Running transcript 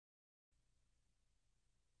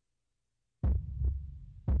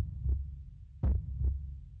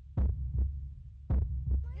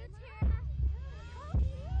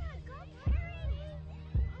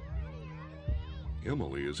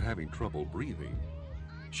Emily is having trouble breathing.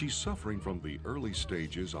 She's suffering from the early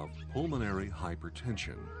stages of pulmonary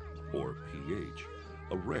hypertension, or PH,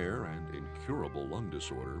 a rare and incurable lung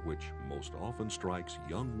disorder which most often strikes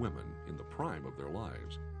young women in the prime of their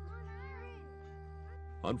lives.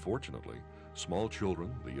 Unfortunately, small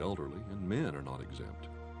children, the elderly, and men are not exempt.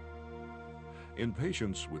 In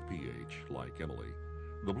patients with PH, like Emily,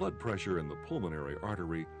 the blood pressure in the pulmonary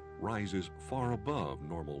artery rises far above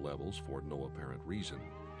normal levels for no apparent reason.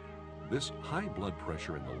 This high blood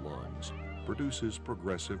pressure in the lungs produces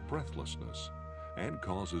progressive breathlessness and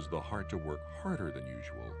causes the heart to work harder than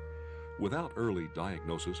usual. Without early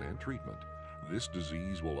diagnosis and treatment, this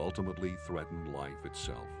disease will ultimately threaten life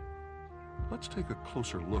itself. Let's take a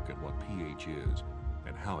closer look at what PH is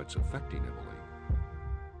and how it's affecting Emily.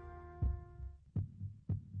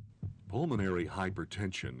 Pulmonary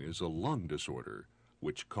hypertension is a lung disorder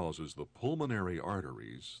which causes the pulmonary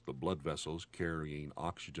arteries, the blood vessels carrying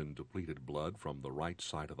oxygen-depleted blood from the right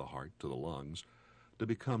side of the heart to the lungs, to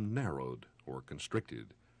become narrowed or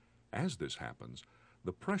constricted. As this happens,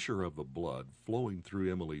 the pressure of the blood flowing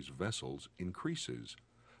through Emily's vessels increases,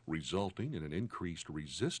 resulting in an increased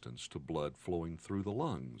resistance to blood flowing through the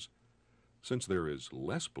lungs. Since there is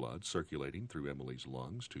less blood circulating through Emily's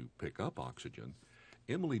lungs to pick up oxygen,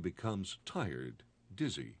 Emily becomes tired,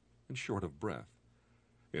 dizzy, and short of breath.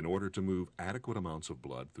 In order to move adequate amounts of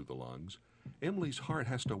blood through the lungs, Emily's heart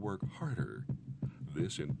has to work harder.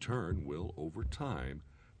 This, in turn, will, over time,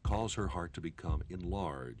 cause her heart to become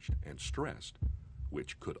enlarged and stressed,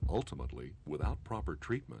 which could ultimately, without proper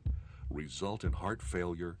treatment, result in heart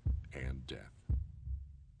failure and death.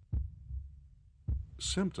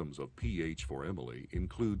 Symptoms of PH for Emily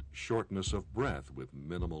include shortness of breath with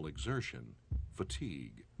minimal exertion,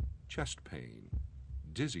 fatigue, chest pain,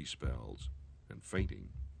 dizzy spells, and fainting.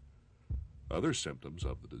 Other symptoms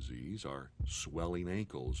of the disease are swelling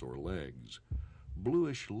ankles or legs,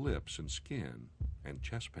 bluish lips and skin, and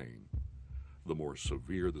chest pain. The more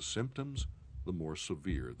severe the symptoms, the more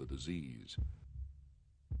severe the disease.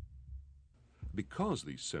 Because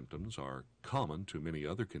these symptoms are common to many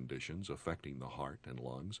other conditions affecting the heart and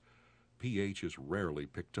lungs, PH is rarely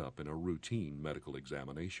picked up in a routine medical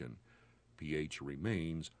examination. PH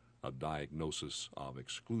remains a diagnosis of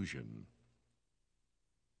exclusion.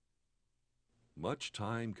 Much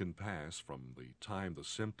time can pass from the time the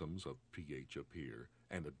symptoms of PH appear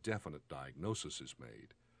and a definite diagnosis is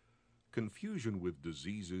made. Confusion with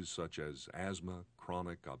diseases such as asthma,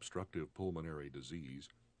 chronic obstructive pulmonary disease,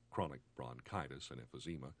 chronic bronchitis and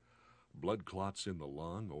emphysema, blood clots in the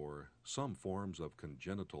lung, or some forms of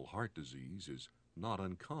congenital heart disease is not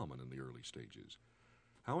uncommon in the early stages.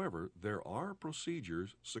 However, there are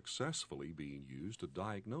procedures successfully being used to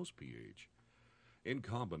diagnose PH. In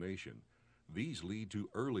combination, these lead to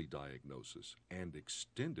early diagnosis and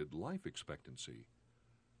extended life expectancy.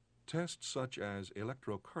 Tests such as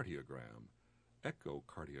electrocardiogram,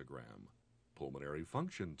 echocardiogram, pulmonary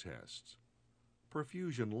function tests,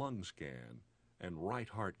 perfusion lung scan, and right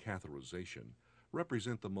heart catheterization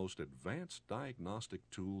represent the most advanced diagnostic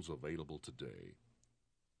tools available today.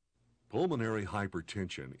 Pulmonary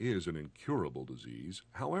hypertension is an incurable disease.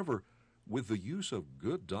 However, with the use of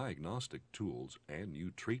good diagnostic tools and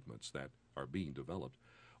new treatments that are being developed,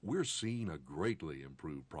 we're seeing a greatly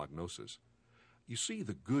improved prognosis. You see,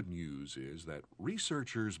 the good news is that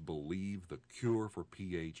researchers believe the cure for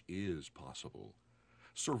PH is possible.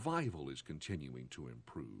 Survival is continuing to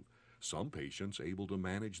improve. Some patients able to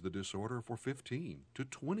manage the disorder for 15 to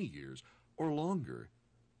 20 years or longer.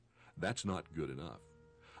 That's not good enough.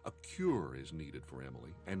 A cure is needed for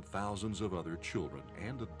Emily and thousands of other children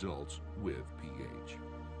and adults with PH.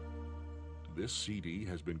 This CD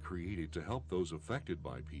has been created to help those affected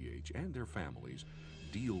by PH and their families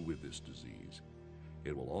deal with this disease.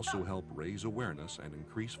 It will also help raise awareness and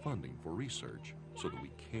increase funding for research so that we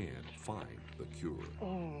can find the cure.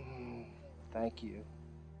 Thank you.